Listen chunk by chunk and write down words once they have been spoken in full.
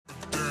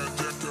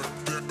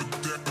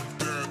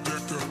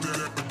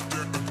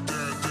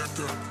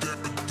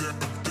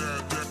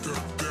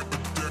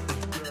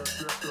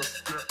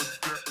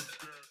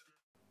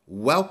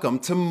Welcome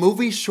to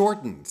Movie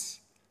Shortens.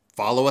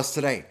 Follow us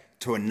today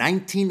to a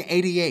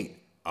 1988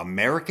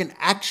 American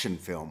action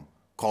film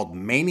called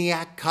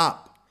Maniac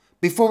Cop.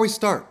 Before we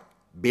start,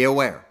 be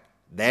aware,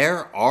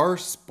 there are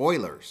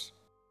spoilers.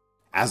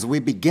 As we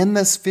begin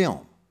this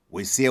film,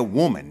 we see a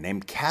woman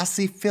named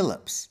Cassie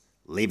Phillips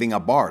leaving a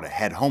bar to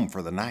head home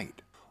for the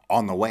night.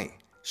 On the way,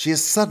 she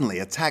is suddenly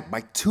attacked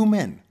by two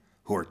men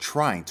who are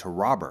trying to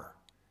rob her.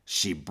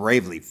 She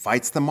bravely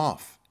fights them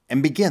off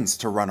and begins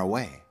to run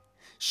away.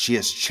 She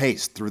is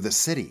chased through the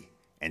city,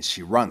 and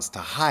she runs to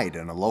hide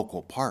in a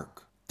local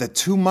park. The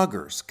two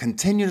muggers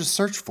continue to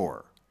search for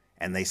her,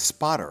 and they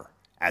spot her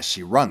as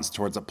she runs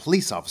towards a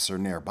police officer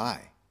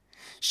nearby.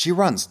 She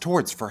runs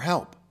towards for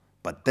help,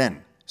 but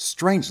then,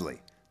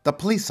 strangely, the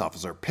police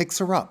officer picks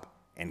her up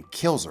and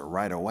kills her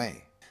right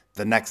away.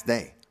 The next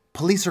day,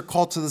 police are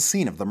called to the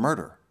scene of the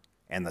murder,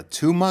 and the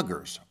two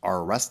muggers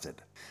are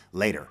arrested.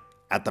 Later,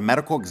 at the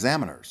medical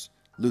examiners,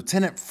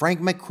 Lieutenant Frank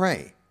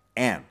McCrae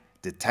and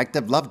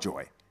Detective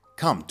Lovejoy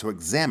come to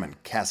examine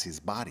Cassie's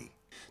body.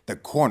 The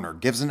coroner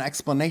gives an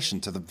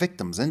explanation to the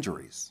victim's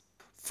injuries.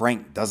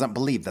 Frank doesn't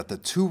believe that the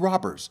two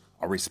robbers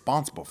are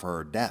responsible for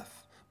her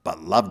death,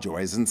 but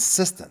Lovejoy is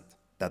insistent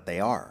that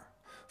they are.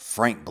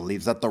 Frank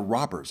believes that the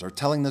robbers are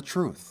telling the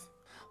truth.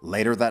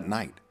 Later that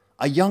night,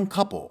 a young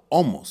couple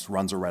almost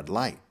runs a red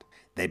light.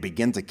 They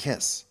begin to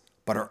kiss,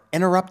 but are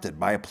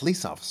interrupted by a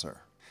police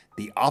officer.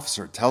 The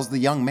officer tells the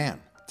young man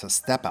to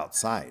step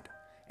outside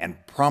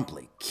and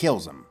promptly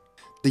kills him.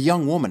 The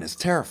young woman is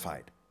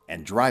terrified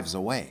and drives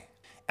away.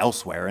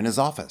 Elsewhere in his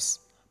office,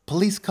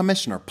 Police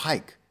Commissioner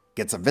Pike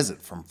gets a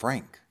visit from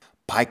Frank.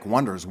 Pike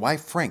wonders why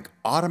Frank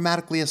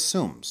automatically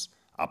assumes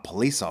a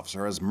police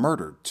officer has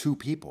murdered two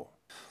people.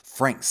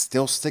 Frank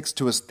still sticks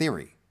to his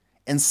theory,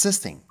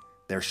 insisting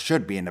there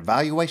should be an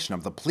evaluation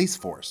of the police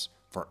force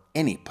for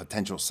any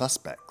potential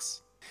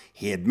suspects.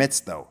 He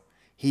admits, though,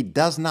 he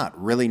does not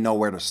really know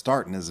where to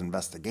start in his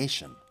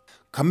investigation.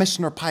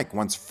 Commissioner Pike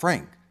wants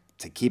Frank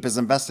to keep his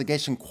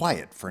investigation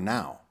quiet for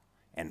now,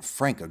 and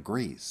Frank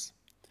agrees.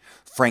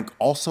 Frank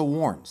also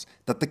warns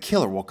that the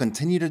killer will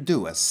continue to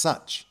do as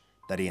such,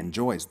 that he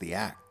enjoys the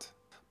act.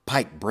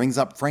 Pike brings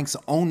up Frank's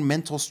own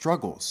mental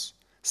struggles,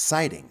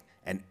 citing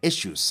an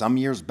issue some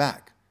years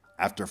back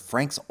after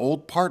Frank's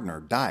old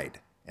partner died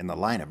in the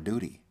line of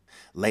duty.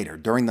 Later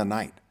during the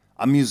night,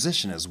 a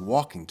musician is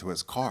walking to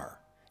his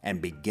car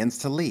and begins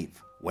to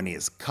leave when he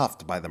is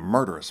cuffed by the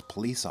murderous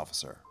police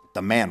officer.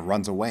 The man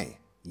runs away,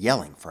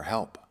 yelling for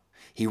help.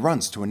 He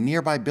runs to a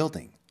nearby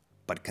building,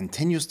 but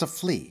continues to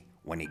flee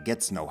when he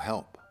gets no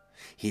help.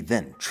 He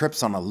then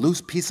trips on a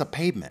loose piece of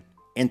pavement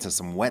into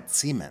some wet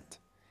cement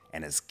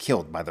and is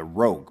killed by the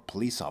rogue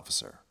police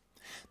officer.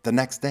 The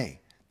next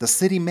day, the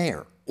city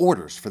mayor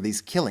orders for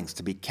these killings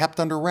to be kept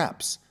under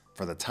wraps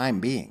for the time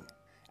being,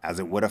 as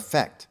it would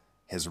affect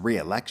his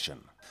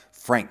re-election.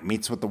 Frank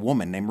meets with a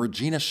woman named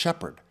Regina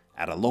Shepard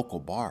at a local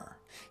bar.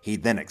 He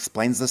then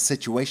explains the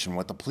situation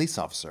with the police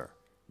officer,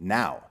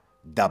 now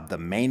dubbed the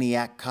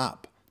Maniac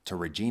Cop, to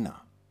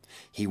Regina.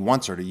 He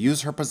wants her to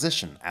use her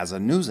position as a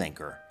news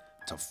anchor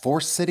to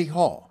force City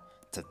Hall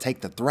to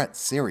take the threat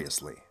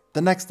seriously.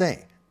 The next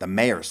day, the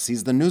mayor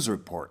sees the news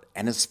report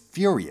and is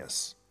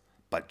furious,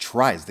 but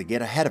tries to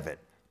get ahead of it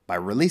by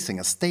releasing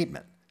a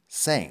statement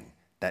saying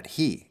that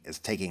he is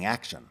taking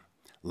action.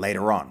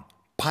 Later on,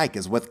 Pike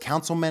is with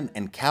Councilman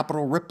and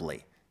Capitol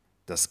Ripley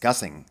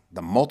discussing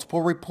the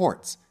multiple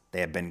reports they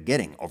have been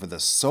getting over the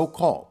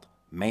so-called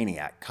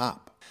Maniac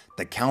Cop.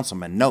 The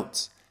councilman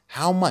notes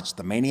how much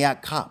the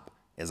Maniac Cop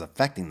is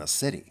affecting the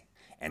city,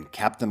 and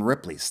Captain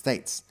Ripley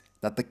states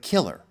that the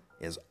killer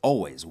is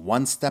always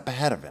one step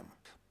ahead of him.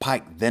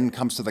 Pike then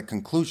comes to the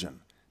conclusion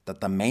that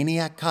the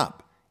Maniac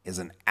Cop is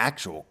an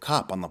actual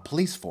cop on the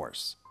police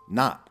force,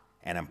 not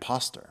an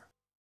imposter.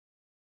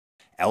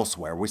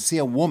 Elsewhere, we see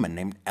a woman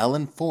named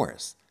Ellen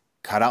Forrest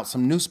cut out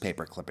some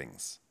newspaper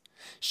clippings.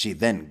 She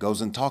then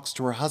goes and talks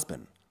to her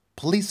husband,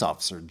 Police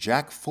Officer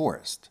Jack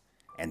Forrest,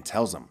 and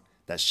tells him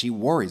that she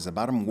worries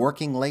about him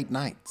working late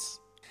nights.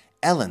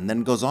 Ellen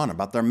then goes on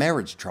about their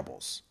marriage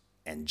troubles,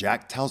 and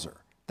Jack tells her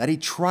that he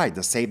tried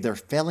to save their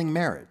failing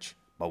marriage,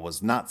 but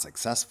was not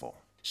successful.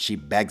 She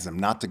begs him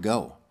not to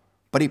go,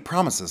 but he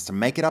promises to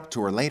make it up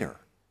to her later,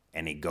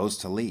 and he goes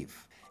to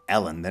leave.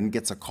 Ellen then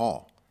gets a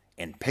call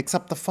and picks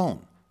up the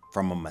phone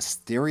from a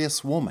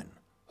mysterious woman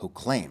who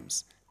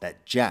claims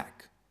that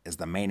Jack is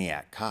the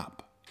Maniac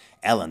Cop.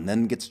 Ellen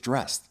then gets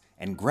dressed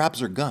and grabs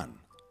her gun,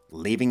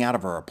 leaving out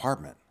of her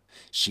apartment.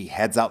 She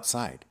heads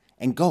outside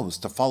and goes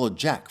to follow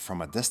Jack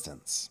from a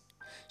distance.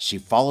 She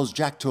follows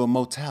Jack to a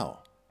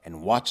motel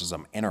and watches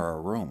him enter a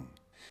room.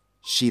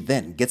 She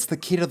then gets the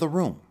key to the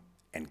room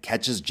and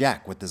catches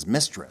Jack with his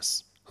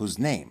mistress, whose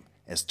name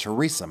is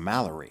Theresa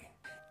Mallory.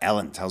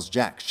 Ellen tells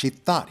Jack she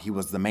thought he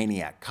was the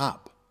Maniac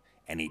Cop,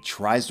 and he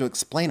tries to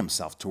explain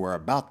himself to her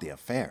about the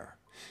affair.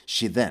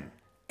 She then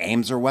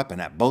aims her weapon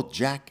at both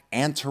Jack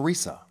and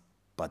Theresa,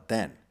 but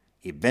then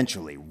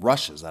eventually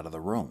rushes out of the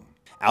room.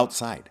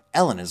 Outside,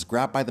 Ellen is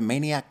grabbed by the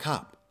Maniac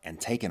Cop and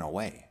taken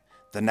away.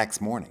 The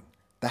next morning,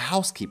 the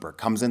housekeeper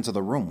comes into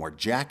the room where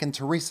Jack and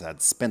Theresa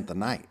had spent the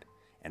night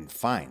and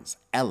finds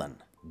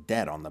Ellen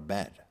dead on the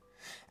bed.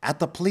 At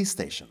the police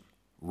station,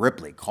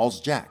 Ripley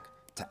calls Jack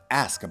to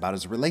ask about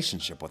his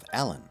relationship with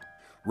Ellen.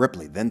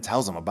 Ripley then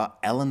tells him about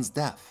Ellen's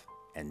death,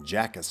 and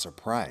Jack is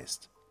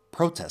surprised,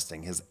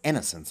 protesting his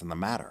innocence in the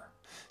matter.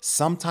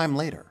 Sometime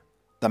later,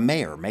 the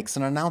mayor makes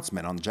an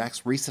announcement on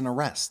Jack's recent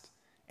arrest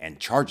and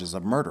charges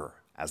of murder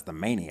as the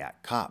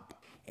maniac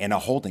cop. In a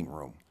holding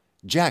room,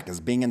 Jack is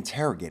being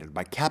interrogated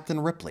by Captain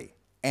Ripley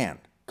and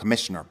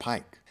Commissioner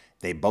Pike.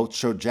 They both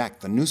show Jack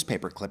the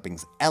newspaper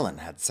clippings Ellen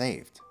had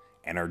saved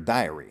and her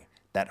diary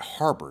that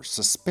harbors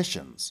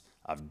suspicions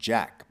of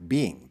Jack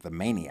being the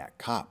maniac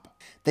cop.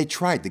 They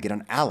tried to get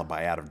an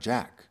alibi out of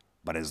Jack,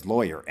 but his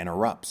lawyer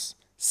interrupts,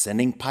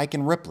 sending Pike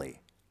and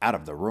Ripley out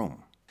of the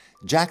room.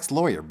 Jack's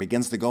lawyer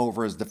begins to go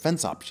over his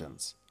defense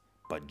options,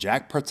 but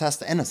Jack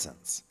protests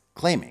innocence,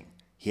 claiming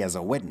he has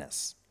a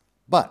witness,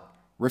 but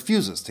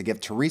refuses to give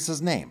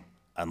Theresa's name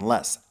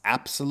unless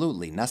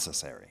absolutely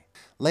necessary.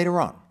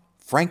 Later on,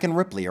 Frank and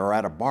Ripley are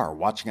at a bar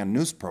watching a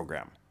news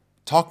program,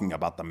 talking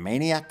about the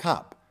maniac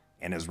cop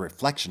and his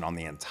reflection on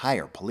the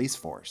entire police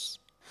force.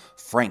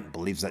 Frank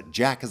believes that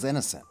Jack is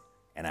innocent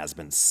and has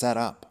been set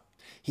up.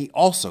 He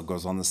also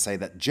goes on to say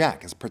that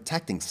Jack is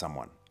protecting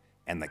someone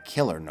and the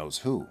killer knows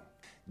who.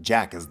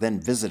 Jack is then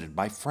visited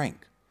by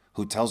Frank,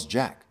 who tells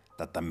Jack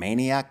that the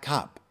maniac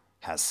cop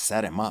has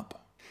set him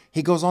up.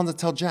 He goes on to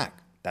tell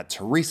Jack that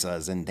Theresa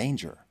is in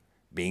danger,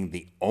 being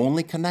the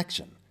only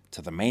connection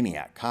to the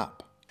maniac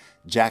cop.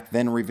 Jack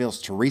then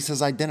reveals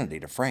Theresa's identity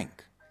to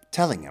Frank,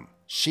 telling him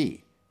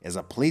she is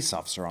a police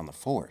officer on the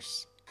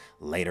force.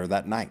 Later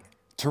that night,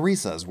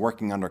 Theresa is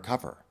working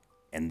undercover,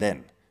 and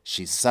then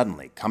she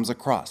suddenly comes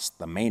across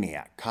the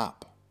maniac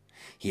cop.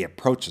 He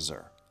approaches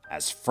her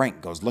as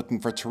Frank goes looking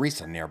for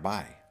Theresa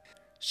nearby.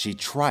 She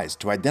tries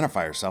to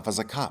identify herself as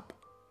a cop,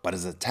 but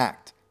is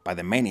attacked by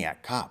the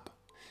maniac cop.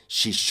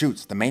 She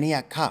shoots the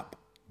maniac cop,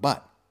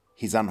 but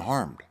he's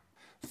unharmed.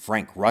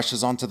 Frank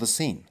rushes onto the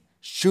scene,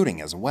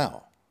 shooting as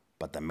well,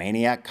 but the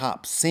maniac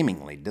cop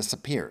seemingly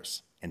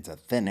disappears into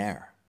thin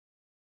air.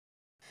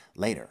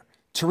 Later,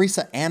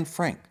 Theresa and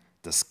Frank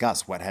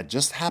discuss what had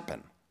just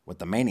happened with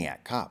the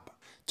maniac cop.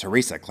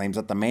 Theresa claims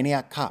that the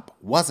maniac cop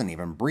wasn't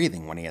even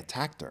breathing when he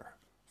attacked her.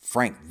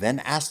 Frank then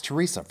asks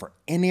Theresa for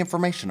any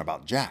information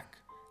about Jack,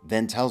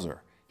 then tells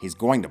her he's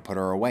going to put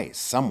her away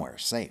somewhere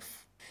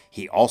safe.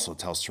 He also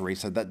tells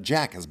Theresa that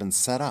Jack has been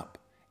set up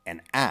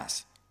and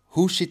asks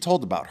who she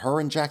told about her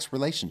and Jack's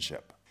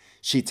relationship.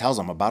 She tells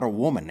him about a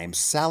woman named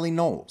Sally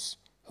Knowles,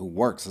 who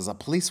works as a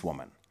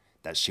policewoman,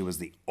 that she was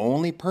the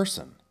only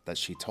person that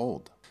she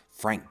told.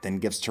 Frank then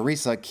gives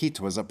Theresa a key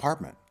to his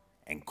apartment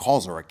and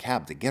calls her a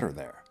cab to get her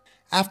there.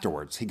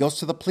 Afterwards, he goes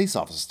to the police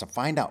office to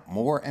find out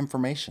more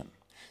information.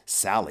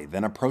 Sally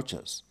then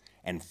approaches,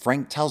 and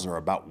Frank tells her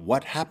about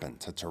what happened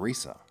to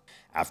Theresa.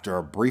 After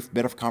a brief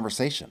bit of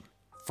conversation,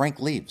 Frank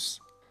leaves.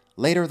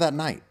 Later that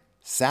night,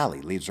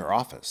 Sally leaves her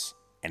office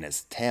and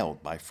is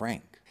tailed by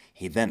Frank.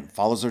 He then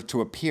follows her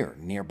to a pier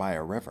nearby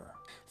a river.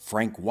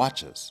 Frank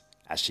watches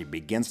as she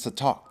begins to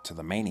talk to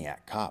the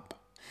maniac cop.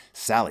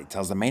 Sally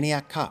tells the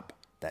maniac cop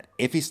that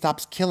if he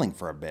stops killing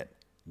for a bit,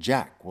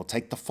 Jack will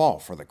take the fall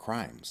for the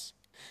crimes.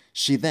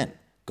 She then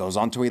goes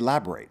on to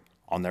elaborate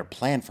on their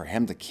plan for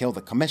him to kill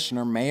the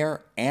commissioner,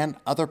 mayor, and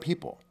other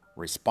people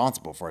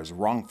responsible for his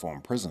wrongful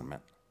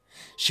imprisonment.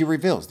 She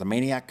reveals the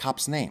maniac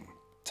cop's name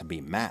to be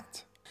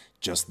Matt.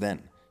 Just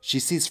then, she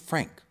sees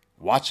Frank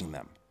watching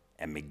them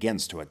and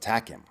begins to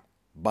attack him,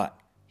 but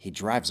he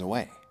drives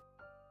away.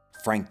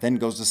 Frank then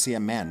goes to see a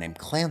man named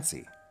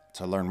Clancy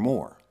to learn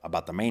more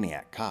about the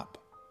maniac cop.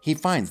 He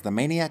finds the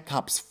maniac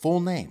cop's full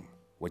name,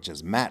 which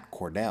is Matt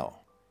Cordell,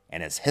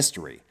 and his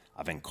history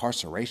of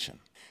incarceration.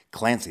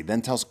 Clancy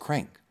then tells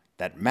Frank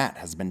that Matt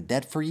has been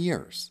dead for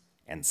years,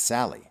 and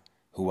Sally,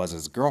 who was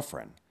his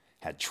girlfriend,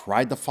 had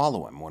tried to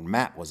follow him when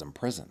Matt was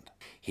imprisoned.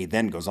 He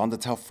then goes on to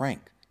tell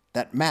Frank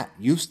that Matt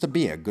used to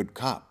be a good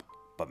cop,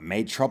 but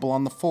made trouble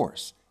on the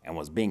force and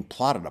was being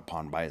plotted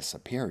upon by his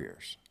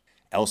superiors.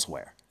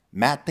 Elsewhere,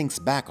 Matt thinks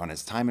back on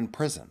his time in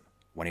prison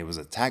when he was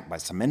attacked by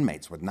some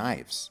inmates with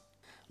knives.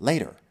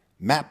 Later,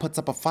 Matt puts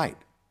up a fight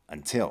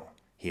until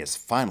he is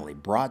finally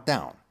brought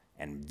down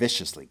and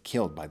viciously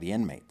killed by the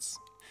inmates.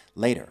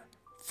 Later,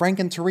 Frank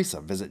and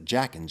Theresa visit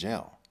Jack in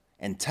jail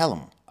and tell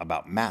him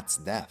about Matt's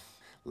death.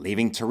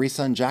 Leaving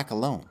Theresa and Jack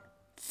alone,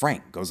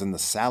 Frank goes into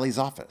Sally's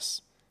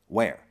office,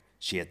 where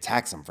she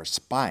attacks him for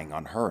spying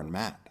on her and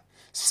Matt.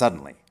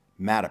 Suddenly,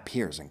 Matt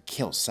appears and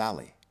kills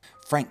Sally.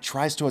 Frank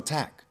tries to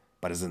attack,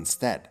 but is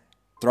instead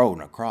thrown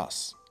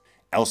across.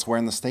 Elsewhere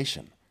in the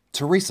station,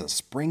 Theresa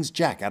springs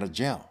Jack out of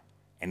jail,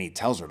 and he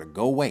tells her to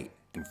go wait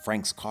in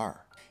Frank's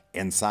car.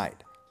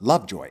 Inside,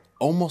 Lovejoy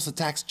almost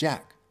attacks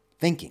Jack,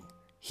 thinking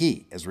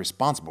he is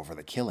responsible for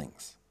the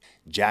killings.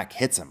 Jack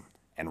hits him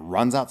and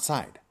runs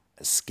outside,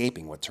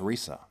 escaping with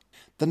Theresa.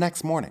 The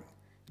next morning,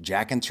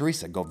 Jack and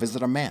Theresa go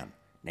visit a man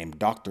named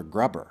Dr.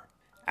 Grubber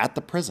at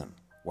the prison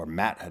where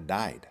Matt had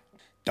died.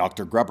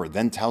 Dr. Grubber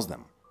then tells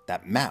them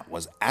that Matt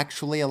was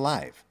actually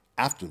alive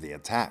after the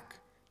attack,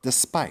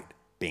 despite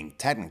being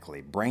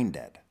technically brain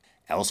dead.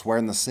 Elsewhere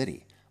in the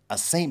city, a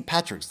St.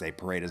 Patrick's Day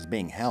parade is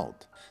being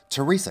held.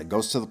 Theresa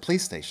goes to the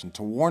police station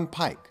to warn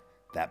Pike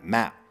that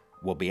Matt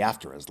will be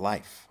after his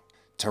life.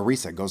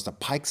 Theresa goes to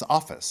Pike's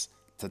office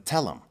to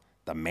tell him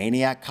the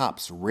maniac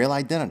cop's real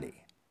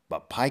identity,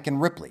 but Pike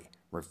and Ripley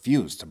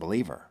refuse to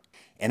believe her.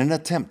 In an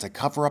attempt to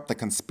cover up the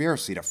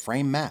conspiracy to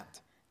frame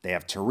Matt, they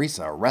have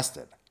Theresa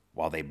arrested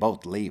while they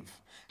both leave.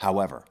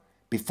 However,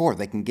 before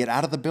they can get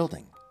out of the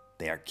building,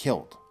 they are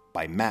killed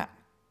by Matt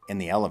in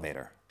the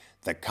elevator.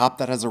 The cop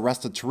that has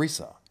arrested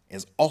Theresa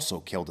is also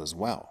killed as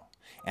well,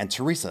 and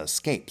Theresa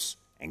escapes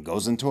and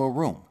goes into a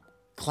room,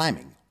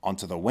 climbing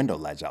onto the window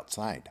ledge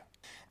outside.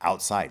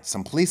 Outside,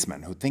 some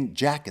policemen who think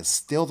Jack is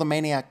still the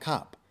maniac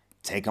cop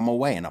take him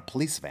away in a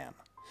police van.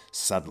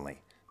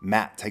 Suddenly,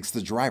 Matt takes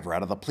the driver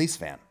out of the police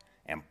van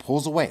and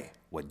pulls away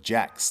with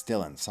Jack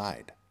still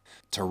inside.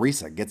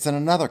 Theresa gets in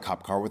another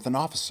cop car with an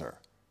officer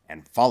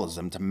and follows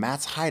him to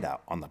Matt's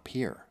hideout on the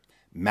pier.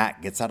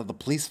 Matt gets out of the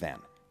police van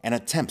and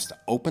attempts to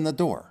open the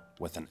door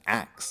with an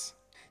axe.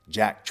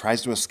 Jack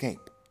tries to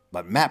escape,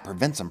 but Matt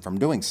prevents him from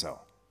doing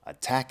so,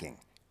 attacking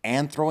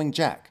and throwing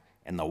Jack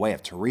in the way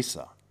of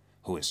Theresa,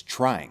 who is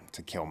trying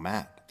to kill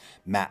Matt.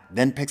 Matt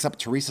then picks up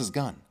Theresa's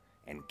gun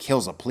and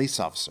kills a police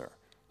officer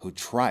who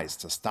tries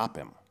to stop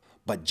him.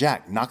 But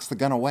Jack knocks the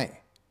gun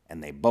away,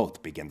 and they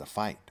both begin to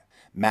fight.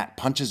 Matt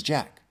punches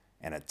Jack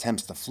and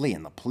attempts to flee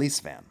in the police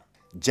van.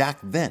 Jack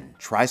then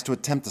tries to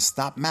attempt to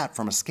stop Matt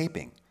from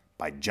escaping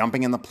by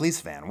jumping in the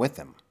police van with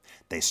him.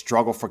 They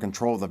struggle for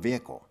control of the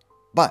vehicle,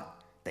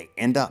 but they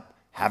end up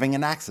having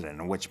an accident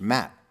in which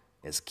Matt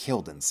is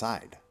killed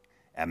inside.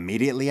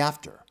 Immediately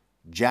after,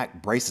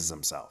 Jack braces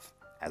himself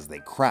as they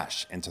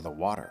crash into the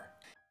water.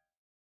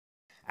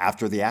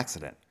 After the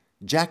accident,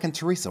 Jack and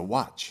Theresa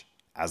watch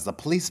as the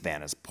police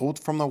van is pulled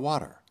from the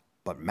water,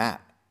 but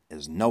Matt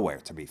is nowhere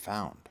to be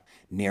found.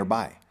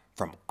 Nearby,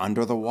 from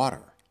under the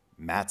water,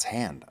 Matt's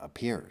hand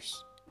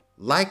appears.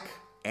 Like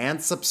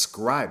and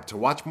subscribe to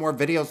watch more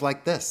videos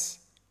like this.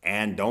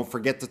 And don't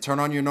forget to turn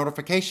on your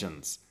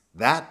notifications.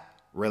 That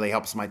really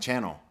helps my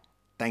channel.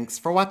 Thanks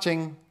for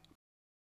watching.